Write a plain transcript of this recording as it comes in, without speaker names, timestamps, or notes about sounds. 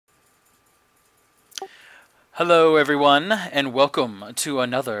Hello, everyone, and welcome to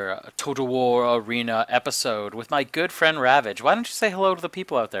another Total War Arena episode with my good friend Ravage. Why don't you say hello to the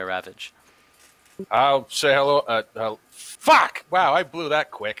people out there, Ravage? I'll say hello. Fuck! Wow, I blew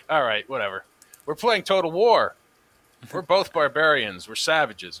that quick. All right, whatever. We're playing Total War. We're both barbarians. We're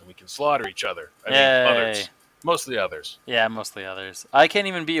savages, and we can slaughter each other. I mean, Yay! others. Mostly others. Yeah, mostly others. I can't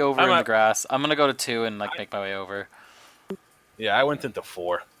even be over I'm in the a. grass. I'm gonna go to 2 and I, make my way over. yeah, I went into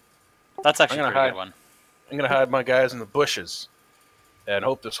 4. That's I'm actually a gonna pretty good hide. one. I'm gonna hide my guys in the bushes and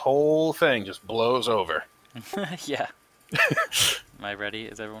hope this whole thing just blows over. Yeah. Am I ready?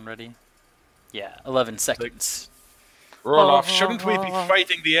 Is everyone ready? Yeah. 11 Like, seconds. Roloff, shouldn't we be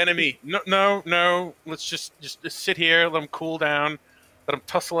fighting the enemy? No, no, no. Let's just sit here. Let them cool down. Let them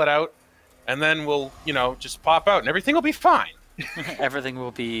tussle it out, and then we'll, just pop out, and everything will be fine. Everything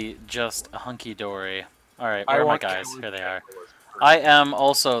will be just hunky dory. All right, I where are my want guys? Here they are. capitalism. I am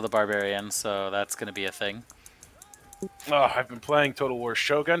also the barbarian, so that's gonna be a thing. Oh, I've been playing Total War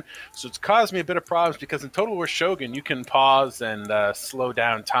Shogun, so it's caused me a bit of problems because in Total War Shogun you can pause and slow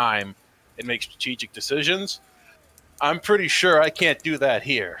down time and make strategic decisions. I'm pretty sure I can't do that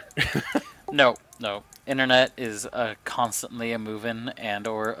here. No, no. Internet is constantly a moving and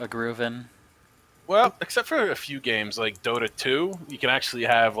or a grooving. Well, except for a few games like Dota 2, you can actually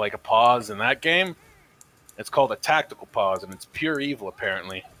have like a pause in that game. It's called a tactical pause, and it's pure evil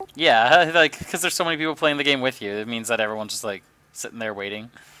apparently. Yeah, like because there's so many people playing the game with you, it means that everyone's just like sitting there waiting.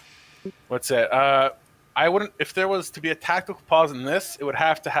 What's that? I wouldn't. If there was to be a tactical pause in this, it would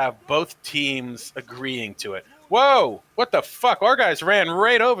have to have both teams agreeing to it. Whoa! What the fuck? Our guys ran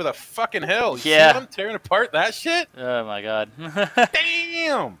right over the fucking hill. You see Yeah. them tearing apart that shit? Oh my god.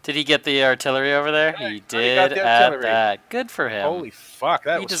 Damn! Did he get the artillery over there? Yeah, He he already got did the at artillery. that. Good for him. Holy fuck!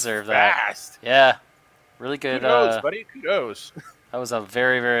 That He was deserved that. fast. Yeah. Really good. Kudos, buddy. Kudos. That was a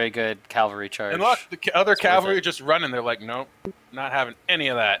very, very good cavalry charge. And look, the other It's worth cavalry it. are just running. They're like, nope, not having any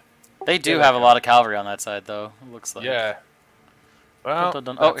of that. They do Yeah, have a lot of cavalry on that side, though. It looks like. Yeah. Well, Dun,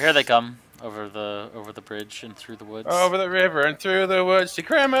 dun, dun. Oh, here they come over the bridge and through the woods. over the river and through the woods to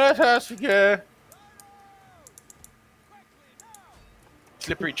Grandma's house again.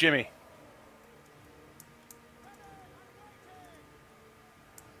 Slippery Jimmy.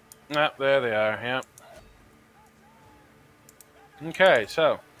 Ah, there they are. Yep. Okay,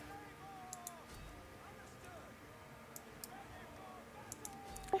 so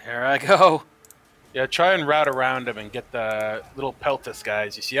Here I go. yeah, try and route around them and get the little peltus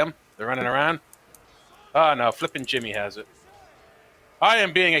guys. You see them? They're running around. Oh no, flipping Jimmy has it. I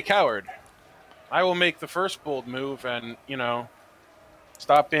am being a coward. I will make the first bold move and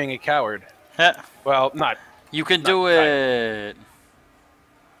stop being a coward. Heh. Well, not. You can Not do right. it.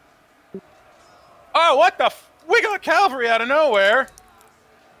 Oh, what the? We got cavalry out of nowhere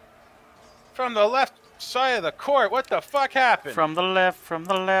from the left side of the court. What the fuck happened? From the left, from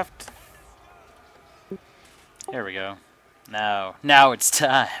the left. Here we go. Now it's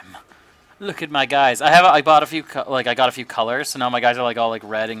time. Look at my guys. I bought a few I got a few colors, so now my guys are like all like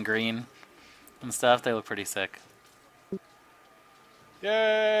red and green and stuff. They look pretty sick.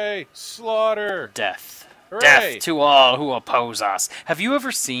 Yay! Slaughter! Death. Hooray! Death to all who oppose us. Have you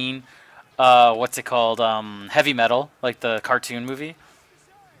ever seen what's it called? Heavy Metal, like the cartoon movie?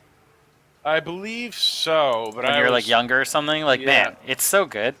 I believe so, but When you're like younger or something? Like, Yeah. man, it's so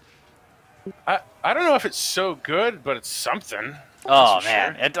good. I don't know if it's so good, but it's something. Oh That's for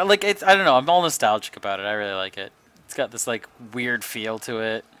man, sure. it's I don't know. I'm all nostalgic about it. I really like it. It's got this like weird feel to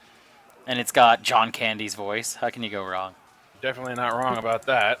it, and it's got John Candy's voice. How can you go wrong? Definitely not wrong about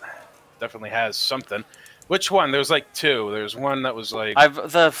that. Definitely has something. Which one? There's like two. There's one that was like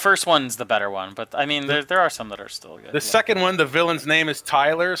The first one's the better one, but I mean there are some that are still good. the second one. The villain's name is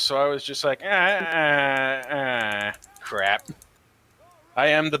Tyler, so I was just like, crap. I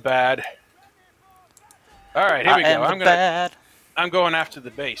am the bad. All right, here we go. I'm going after the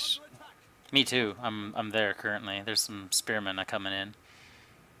base. Me too. I'm there currently. There's some spearmen coming in.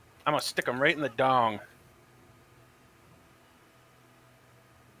 I'm gonna stick them right in the dong.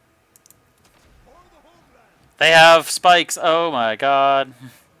 They have spikes. Oh my god.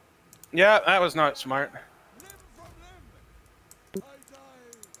 Yeah, that was not smart.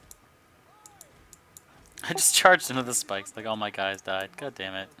 I just charged into the spikes like all my guys died. God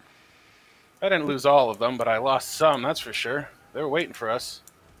damn it. I didn't lose all of them, but I lost some, that's for sure. They were waiting for us.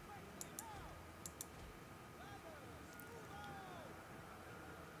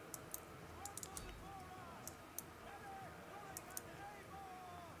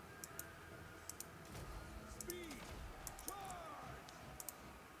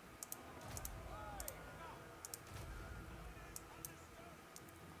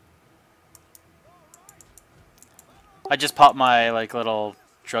 I just popped my like little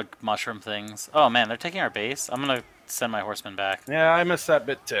drug mushroom things. Oh man, they're taking our base. I'm gonna send my horsemen back. Yeah, I missed that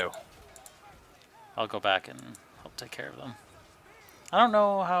bit too. I'll go back and help take care of them. I don't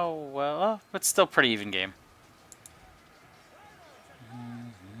know how well, but still pretty even game.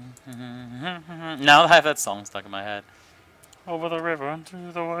 Now I have that song stuck in my head. Over the river and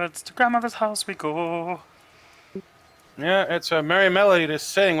through the woods to grandmother's house we go. Yeah, it's a merry melody to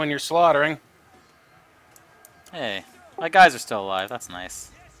sing when you're slaughtering. Hey, my guys are still alive. That's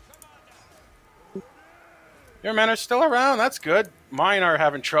nice. Your men are still around. That's good. Mine are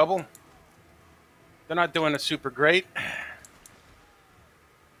having trouble. They're not doing it super great.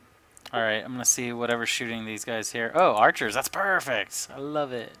 Alright, I'm gonna see whatever's shooting these guys here. Oh, archers. That's perfect. I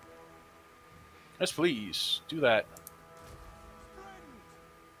love it. Yes, please. Do that.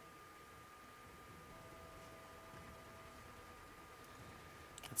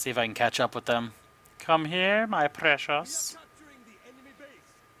 Let's see if I can catch up with them. Come here, my precious.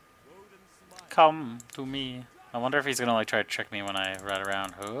 Come to me. I wonder if he's gonna like try to trick me when I ride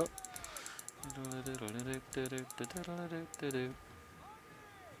around. Oh.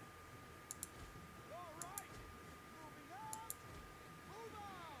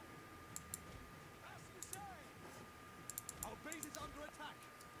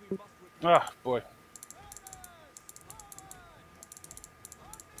 Oh, boy.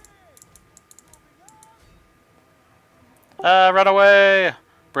 Run away!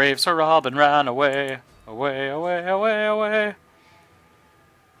 Brave Sir Robin ran away. Away, away, away, away.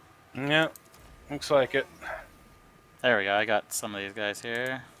 Yeah, looks like it. There we go. I got some of these guys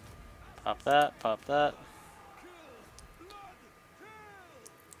here. Pop that, pop that.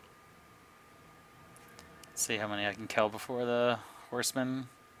 Let's see how many I can kill before the horsemen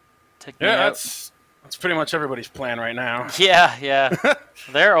take me out. That's pretty much everybody's plan right now. Yeah, yeah.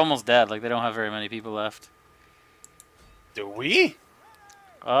 They're almost dead. Like, they don't have very many people left. Do we?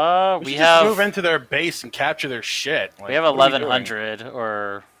 We should have... just move into their base and capture their shit. Like, we have what are we 1,100,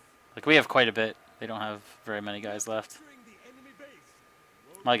 or... Like, we have quite a bit. They don't have very many guys left.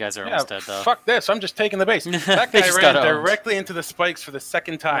 My guys are almost dead, though. Fuck this. I'm just taking the base. That They guy just ran got owned. directly into the spikes for the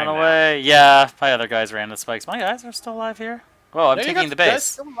second time. Run away. Yeah, my other guys ran the spikes. My guys are still alive here. Oh, I'm taking the Guys base.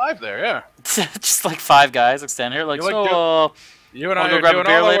 still alive there, yeah. Just like 5 guys extend here. Like, You're so, You and wanna I go are grab a doing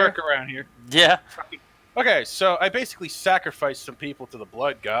beer all the later? work around here. yeah. Okay, so I basically sacrificed some people to the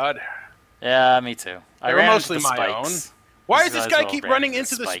blood god. Yeah, me too. They I were ran mostly into the my spikes. own. Why These does this guys guy all keep ran running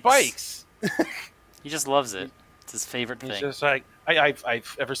into the spikes? He just loves it. It's his favorite He's thing. just like,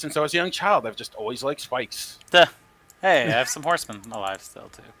 I've ever since I was a young child, I've just always liked spikes. Duh. Hey, I have some horsemen alive still,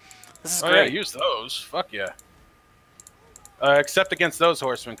 too. This is Oh great. yeah, use those. Fuck yeah. Except against those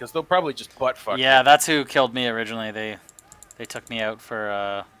horsemen, because they'll probably just butt fuck Yeah, you. that's who killed me originally. They took me out for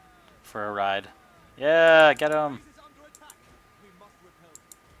a ride. Yeah, get him.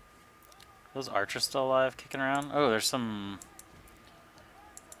 Those archers still alive, kicking around? Oh, there's some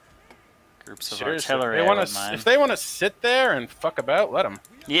groups of Seriously, artillery. they I wanna wouldn't mind. if they want to sit there and fuck about, let them.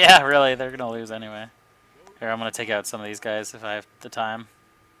 Yeah, really, they're gonna lose anyway. Here, I'm gonna take out some of these guys if I have the time.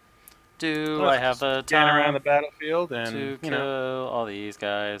 Do I have the Scan around time the battlefield and to kill all these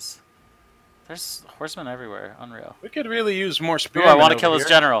guys? There's horsemen everywhere. Unreal. we could really use more Ooh, spearmen. I want to over kill his here.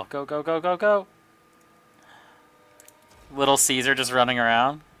 general. Go, go, go, go, go. Little Caesar just running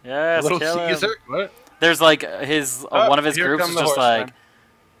around. Yes, Little kill him. Caesar. What? There's like his Oh, one of his here groups come was the just horsemen. like,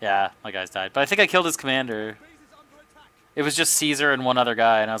 yeah, my guys died. But I think I killed his commander. It was just Caesar and one other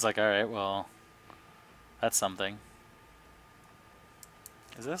guy, and I was like, all right, well, that's something.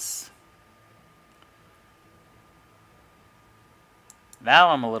 Is this? Now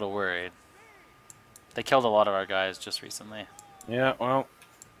I'm a little worried. They killed a lot of our guys just recently. Yeah, well,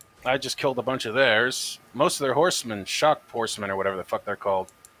 I just killed a bunch of theirs. Most of their horsemen, shock horsemen or whatever the fuck they're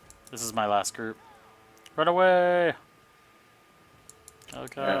called. This is my last group. Run away!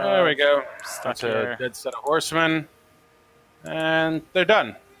 Okay. There we go. Stuck That's here. a dead set of horsemen. And they're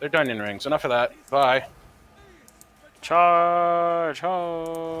done. They're done in rings. Enough of that. Bye. Charge!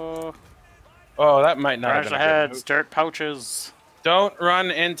 Ho! Oh, that might not have Crash been a ahead! good move. Dirt pouches! Don't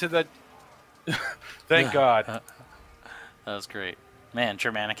run into the... Thank God. That was great. Man,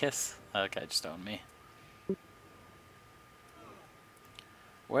 Germanicus? That guy just owned me.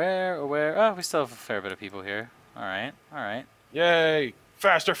 Where? Oh, we still have a fair bit of people here. Alright, alright. Yay.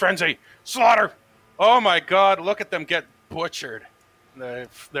 Faster frenzy. Slaughter. Oh my God. Look at them get butchered.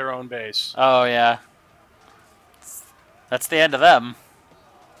 Their own base. Oh, yeah. That's the end of them.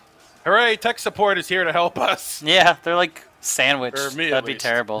 Hooray. Tech support is here to help us. Yeah, they're like sandwiched. For me, at That'd be least.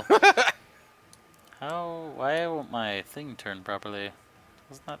 terrible. Why won't my thing turn properly?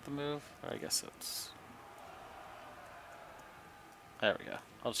 Wasn't that the move? Or I guess it's... There we go.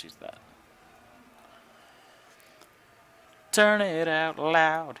 I'll just use that. Turn it out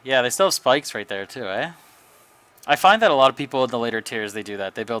loud. Yeah, they still have spikes right there too, eh? I find that a lot of people in the later tiers, they do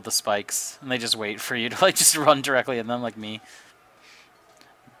that. They build the spikes, and they just wait for you to like just run directly at them like me.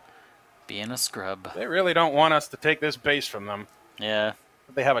 Being a scrub. They really don't want us to take this base from them. Yeah.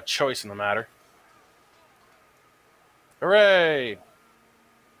 But they have a choice in the matter. Hooray!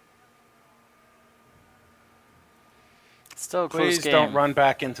 Still a close Please game. don't run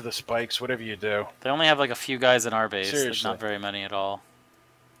back into the spikes, whatever you do. They only have like a few guys in our base. Seriously. Like, not very many at all.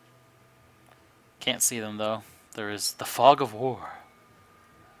 Can't see them though. There is the fog of war.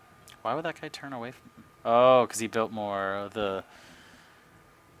 Why would that guy turn away from him? Oh, because he built more of the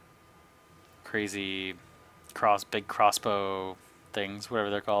crazy big crossbow things, whatever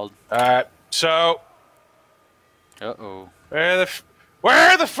they're called. So Uh-oh.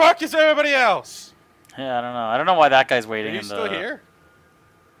 where the fuck is everybody else? Yeah, I don't know. I don't know why that guy's Are waiting you in still the... here?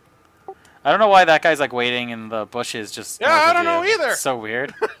 I don't know why that guy's like waiting in the bushes just... Yeah, north I of don't know you. either. It's so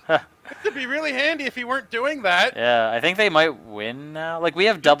weird. It'd be really handy if he weren't doing that. Yeah, I think they might win now. Like, we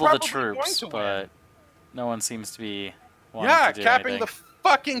have double the probably troops, going to but win. no one seems to be wanting Yeah, to do capping anything. the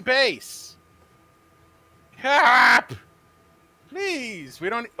fucking base. Cap! Please, we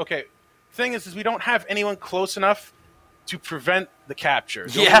don't... Okay, thing is we don't have anyone close enough to prevent the capture.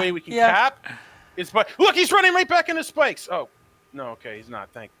 The only way we can cap is by... Look, he's running right back into spikes! Oh, no, okay, he's not.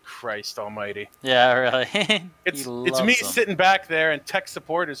 Thank Christ almighty. Yeah, really. It's me sitting back there, and tech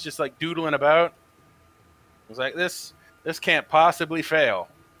support is just like doodling about. It's like, this can't possibly fail.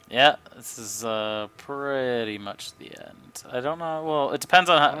 Yeah, this is pretty much the end. I don't know. Well, it depends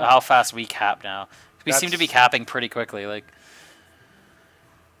on how fast we cap now. We seem to be capping pretty quickly, like.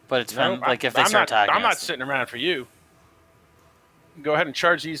 But it depends, like if they start attacking. I'm not sitting around for you. Go ahead and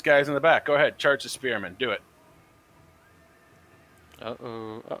charge these guys in the back. Go ahead, charge the spearmen. Do it.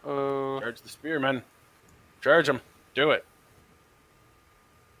 Uh-oh, uh-oh. Charge the spearmen. Charge them. Do it.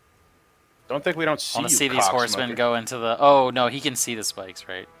 Don't think we don't see I want to you, see these horsemen cocksmoker. go into the... Oh, no, he can see the spikes,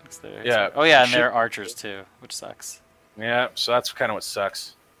 right? Yeah. Oh, yeah, and they're archers, too, which sucks. Yeah, so that's kind of what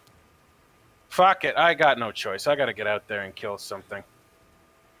sucks. Fuck it. I got no choice. I got to get out there and kill something.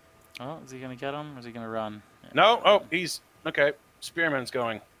 Oh, is he going to get him, or is he going to run? Yeah. No? Oh, he's... Okay. Spearman's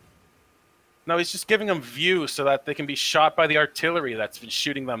going. No, he's just giving them view so that they can be shot by the artillery that's been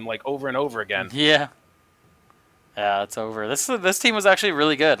shooting them, like, over and over again. Yeah. Yeah, it's over. This team was actually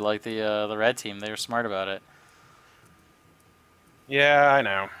really good, like the red team. They were smart about it. Yeah, I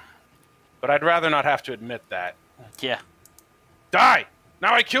know. But I'd rather not have to admit that. Yeah. Die!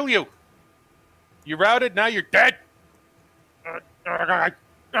 Now I kill you! You routed, now you're dead!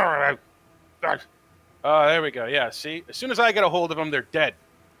 Oh, there we go. Yeah, see? As soon as I get a hold of them, they're dead.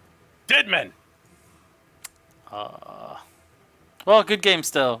 Dead men! Well, good game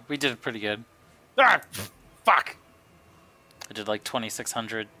still. We did pretty good. Ah, fuck! I did like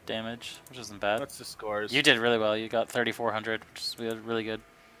 2,600 damage, which isn't bad. What's the scores? You did really well. You got 3,400, which is really good.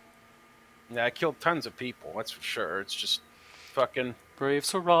 Yeah, I killed tons of people, that's for sure. It's just fucking... Brave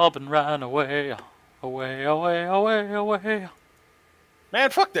Sir Robin ran away, away, away, away, away. Man,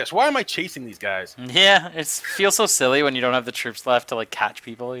 fuck this. Why am I chasing these guys? Yeah, it feels so silly when you don't have the troops left to like catch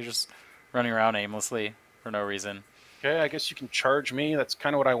people. You're just running around aimlessly for no reason. Okay, I guess you can charge me. That's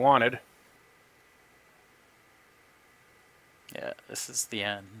kind of what I wanted. Yeah, this is the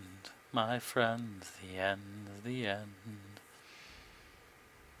end, my friend. The end, the end.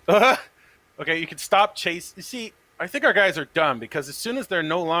 Okay, you can stop chase. You see, I think our guys are dumb because as soon as they're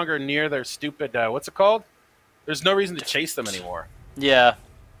no longer near their stupid, what's it called? There's no reason to chase them anymore. Yeah.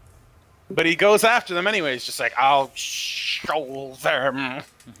 But he goes after them anyways, just like, I'll show them.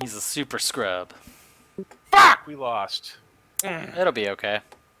 He's a super scrub. Fuck! We lost. It'll be okay.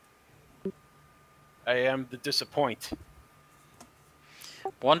 I am the disappoint.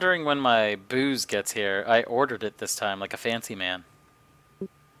 Wondering when my booze gets here. I ordered it this time like a fancy man.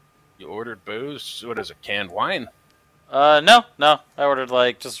 You ordered booze? What is it, canned wine? No. I ordered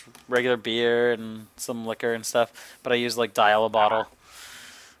like just regular beer and some liquor and stuff, but I used like dial a bottle,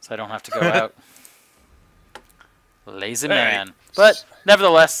 so I don't have to go out. Lazy man. But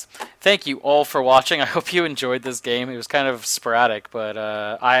nevertheless, thank you all for watching. I hope you enjoyed this game. It was kind of sporadic, but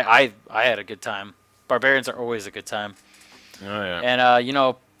I had a good time. Barbarians are always a good time. Oh yeah. And you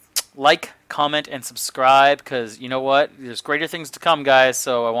know, like, comment, and subscribe, because you know what? There's greater things to come, guys.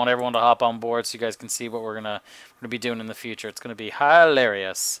 So I want everyone to hop on board so you guys can see what we're gonna be doing in the future. It's gonna be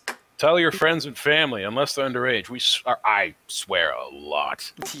hilarious. Tell your friends and family, unless they're underage. I swear a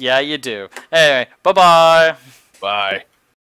lot. Yeah, you do. Anyway, bye-bye. Bye.